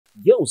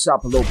Yo, what's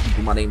up, hello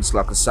people, my name is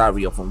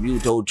Lakasario from Real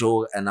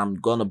Dojo and I'm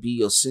gonna be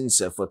your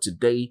sensei for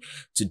today.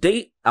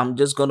 Today, I'm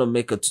just gonna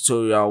make a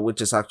tutorial which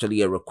is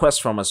actually a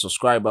request from a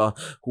subscriber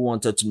who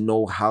wanted to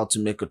know how to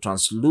make a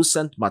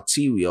translucent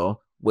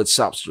material with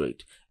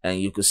substrate.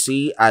 And you can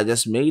see I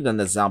just made an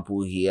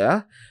example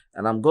here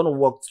and I'm gonna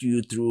walk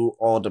you through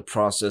all the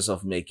process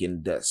of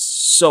making this.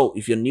 So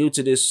if you're new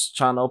to this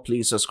channel,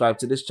 please subscribe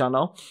to this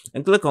channel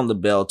and click on the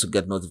bell to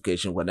get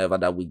notification whenever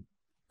that we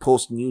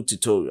post new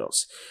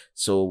tutorials.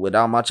 So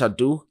without much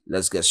ado,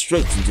 let's get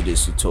straight into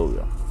this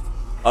tutorial.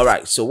 All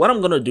right, so what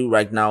I'm going to do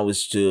right now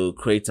is to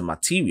create a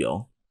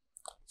material.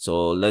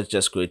 So let's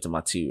just create a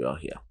material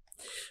here.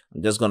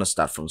 I'm just going to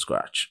start from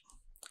scratch.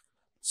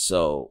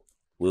 So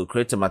we'll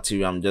create a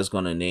material. I'm just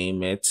going to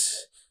name it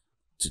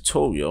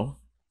tutorial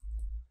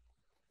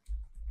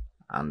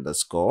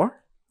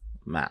underscore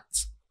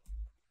mat.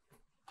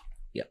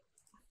 Yep.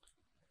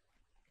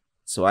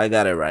 So I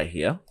got it right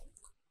here.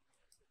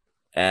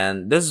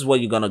 And this is what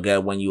you're going to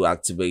get when you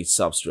activate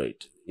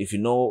Substrate. If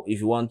you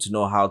want to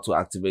know how to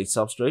activate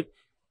Substrate,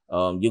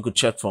 you could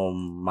check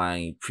from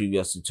my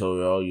previous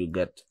tutorial. You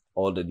get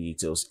all the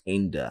details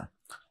in there.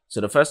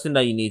 So the first thing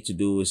that you need to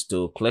do is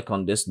to click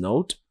on this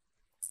node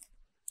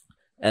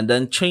and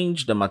then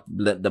change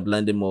the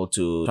blending mode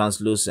to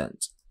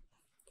translucent.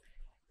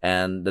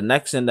 And the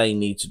next thing that you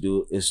need to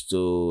do is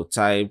to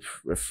type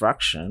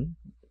refraction.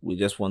 We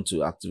just want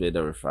to activate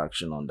the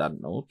refraction on that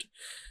node.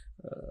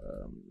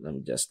 Let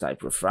me just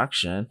type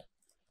refraction,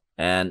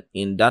 and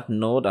in that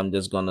node I'm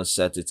just gonna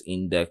set its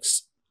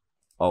index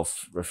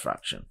of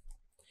refraction.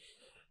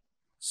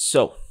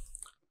 So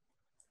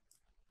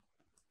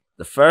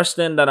the first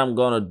thing that I'm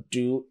gonna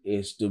do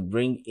is to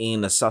bring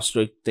in a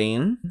substrate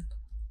thin,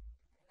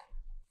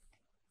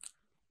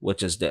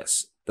 which is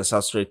this, the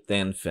substrate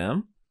thin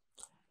film,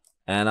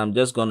 and I'm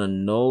just gonna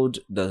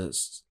node the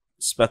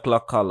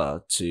specular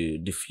color to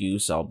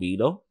diffuse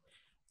albedo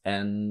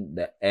and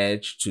the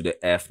edge to the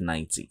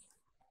F90.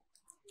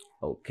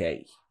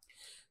 Okay,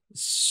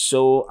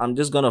 so I'm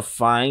just gonna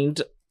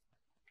find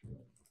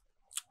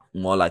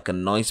more like a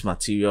noise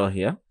material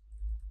here.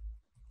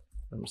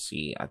 Let me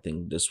see, I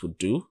think this would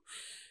do,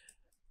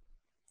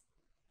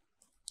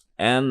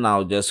 and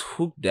I'll just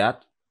hook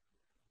that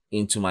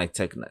into my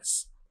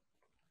thickness.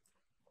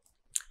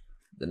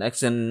 The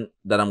next thing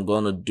that I'm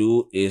gonna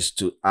do is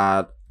to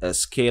add a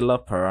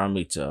scalar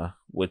parameter,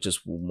 which is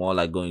more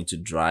like going to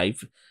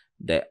drive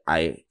the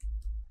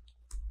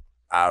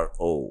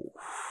IRO.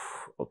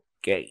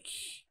 Okay,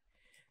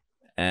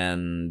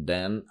 and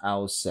then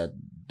I'll set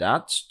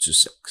that to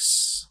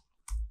 6.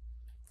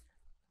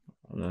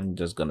 I'm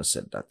just gonna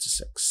set that to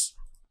 6.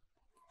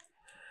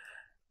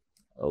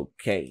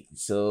 Okay,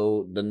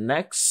 so the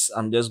next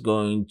I'm just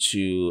going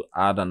to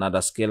add another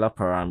scalar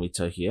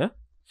parameter here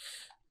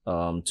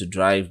to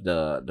drive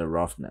the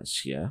roughness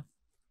here.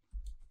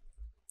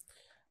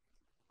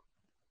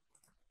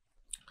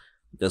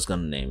 Just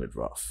gonna name it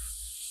rough.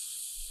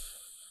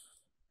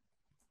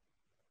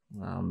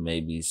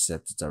 Maybe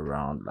set it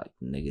around like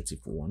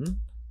 -1.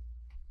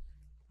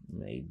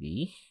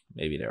 Maybe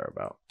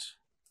thereabout.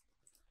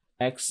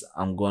 Next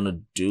I'm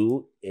gonna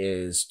do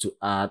is to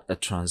add a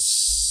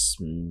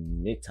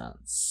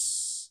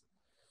transmittance.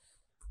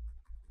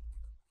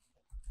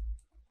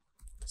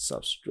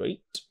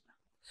 Substrate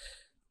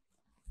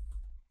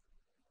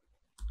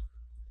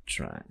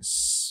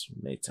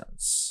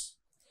transmittance.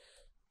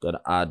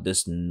 Gonna add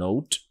this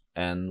node,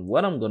 and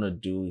what I'm gonna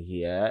do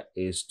here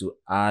is to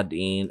add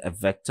in a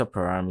vector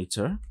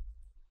parameter,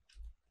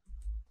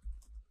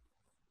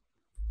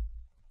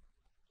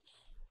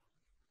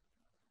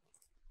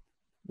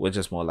 which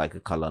is more like a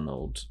color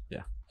node.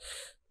 Yeah,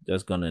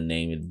 just gonna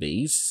name it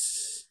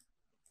base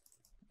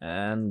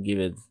and give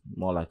it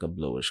more like a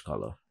bluish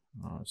color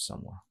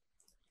somewhere.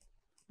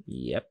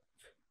 Yep,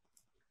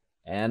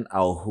 and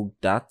I'll hook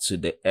that to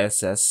the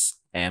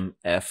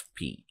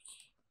SSMFP.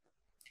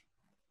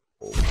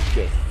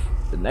 Okay,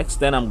 the next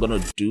thing I'm gonna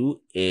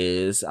do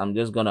is I'm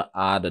just gonna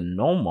add a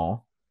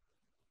normal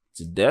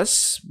to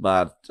this,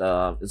 but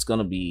it's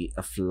gonna be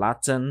a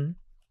flattened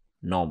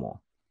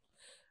normal.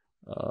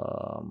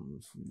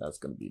 That's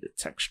gonna be the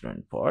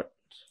texturing part.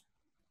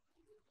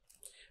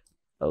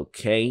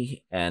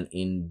 Okay, and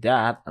in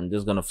that I'm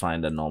just gonna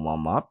find a normal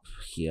map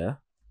here.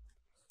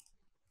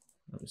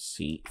 Let me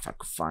see if I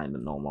could find a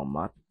normal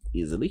map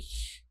easily.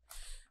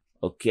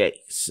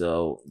 Okay,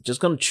 so just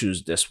gonna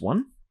choose this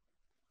one.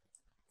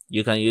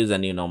 You can use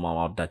any normal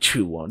map that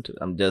you want.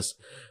 I'm just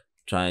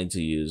trying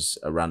to use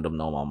a random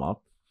normal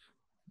map,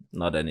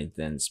 not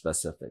anything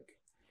specific.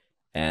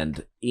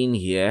 And in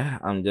here,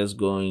 I'm just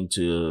going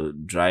to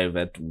drive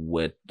it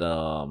with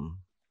a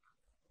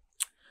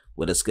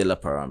scalar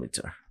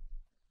parameter.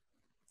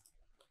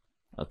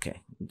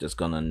 Okay, I'm just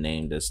gonna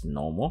name this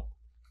normal,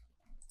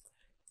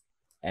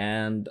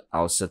 and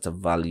I'll set a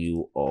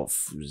value of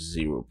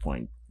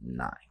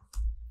 0.9.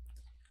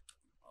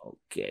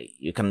 Okay,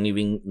 you can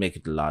even make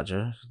it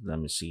larger. Let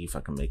me see if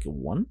I can make it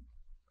 1.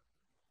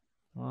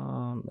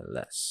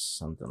 Less,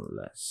 something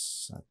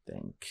less, I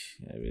think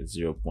maybe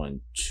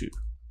 0.2.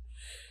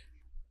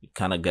 You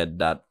kind of get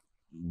that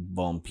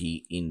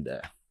bumpy in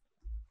there.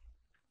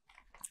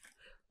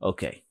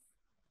 Okay,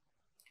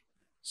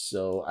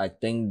 so I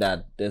think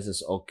that this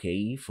is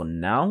okay for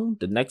now.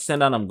 The next thing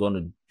that I'm going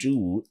to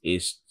do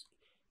is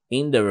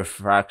in the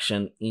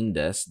refraction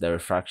index, the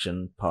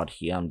refraction part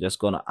here, I'm just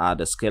going to add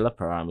a scalar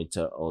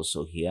parameter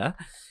also here.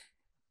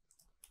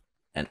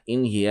 And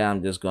in here,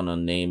 I'm just going to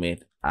name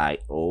it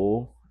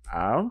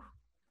IOR,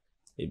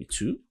 maybe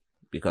 2,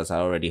 because I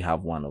already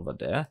have one over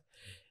there.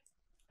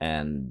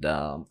 And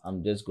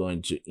I'm just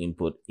going to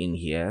input in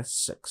here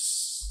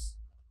 6.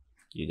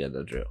 You get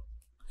the drill.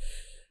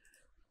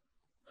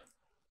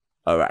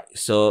 All right,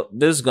 so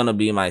this is going to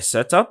be my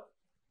setup.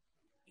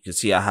 You can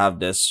see I have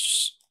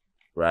this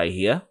right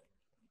here.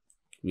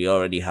 We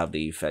already have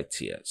the effect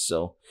here.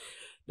 So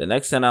the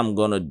next thing I'm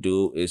going to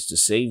do is to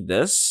save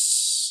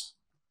this.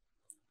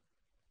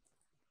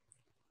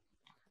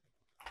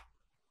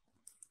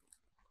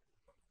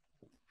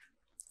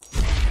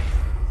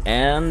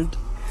 And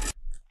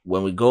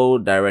when we go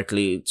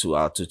directly to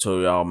our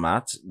tutorial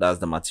mat, that's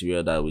the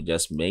material that we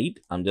just made.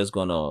 I'm just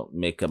going to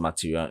make a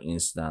material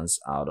instance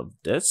out of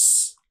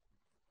this.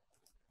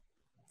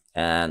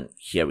 And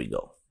here we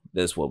go.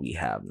 This is what we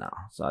have now.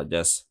 So I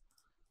just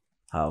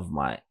have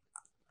my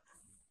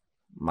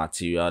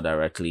material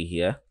directly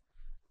here,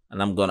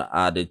 and I'm gonna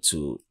add it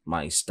to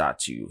my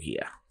statue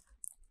here.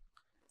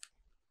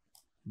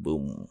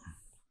 Boom.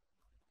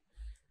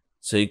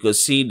 So you could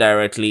see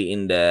directly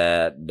in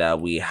there that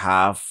we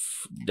have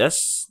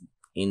this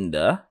in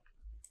there,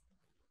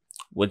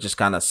 which is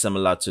kind of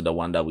similar to the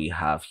one that we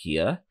have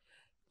here.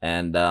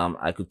 And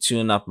I could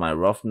tune up my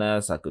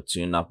roughness. I could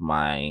tune up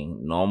my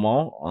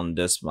normal on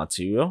this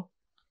material.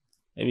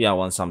 Maybe I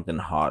want something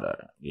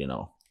harder, you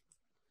know,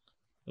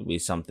 maybe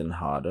something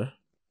harder.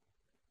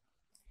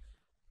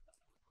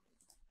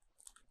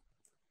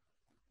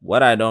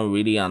 What I don't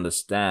really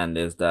understand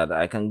is that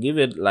I can give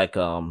it like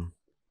a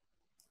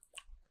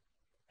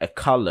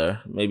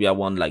color. Maybe I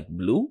want like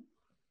blue,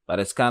 but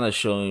it's kind of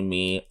showing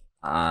me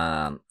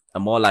a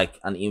more like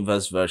an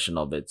inverse version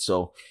of it.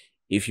 So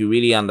if you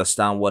really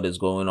understand what is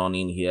going on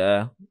in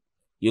here,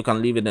 you can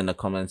leave it in the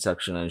comment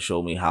section and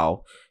show me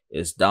how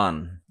it's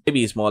done.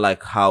 Maybe it's more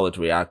like how it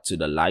reacts to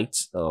the light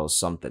or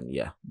something.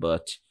 Yeah,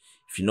 but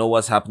if you know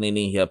what's happening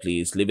in here,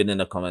 please leave it in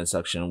the comment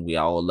section. We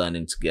are all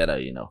learning together,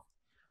 you know.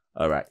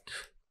 All right,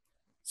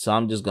 so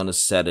I'm just gonna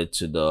set it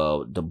to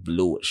the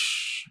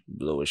bluish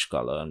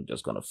color. I'm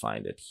just gonna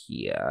find it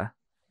here,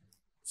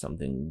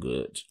 something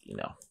good, you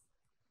know.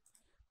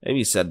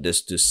 Maybe set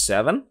this to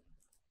 7.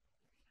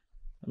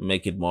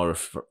 Make it more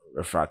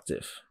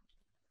refractive.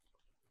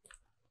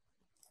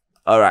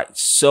 All right,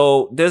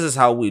 so this is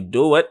how we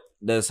do it.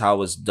 This is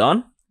how it's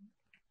done.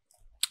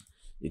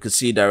 You can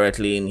see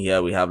directly in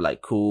here we have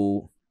like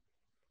cool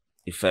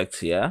effects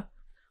here.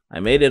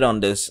 I made it on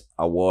this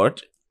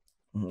award.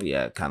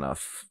 Yeah, kind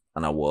of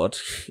an award.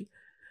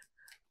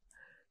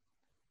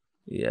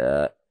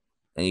 Yeah,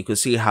 and you can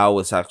see how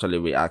it's actually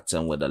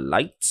reacting with the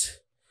light.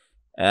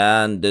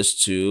 And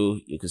this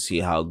too, you can see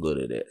how good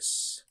it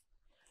is.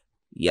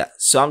 Yeah,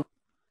 so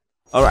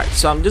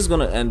I'm just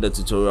gonna end the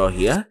tutorial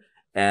here.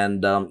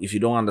 And if you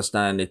don't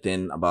understand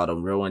anything about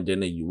Unreal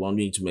Engine and you want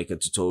me to make a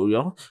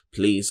tutorial,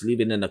 please leave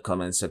it in the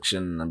comment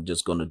section and I'm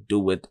just gonna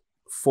do it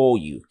for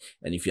you.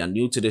 And if you are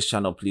new to this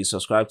channel, please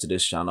subscribe to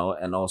this channel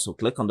and also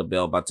click on the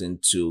bell button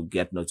to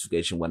get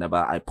notification whenever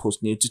I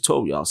post new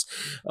tutorials.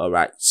 All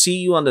right, see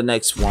you on the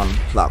next one.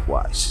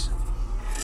 Clockwise.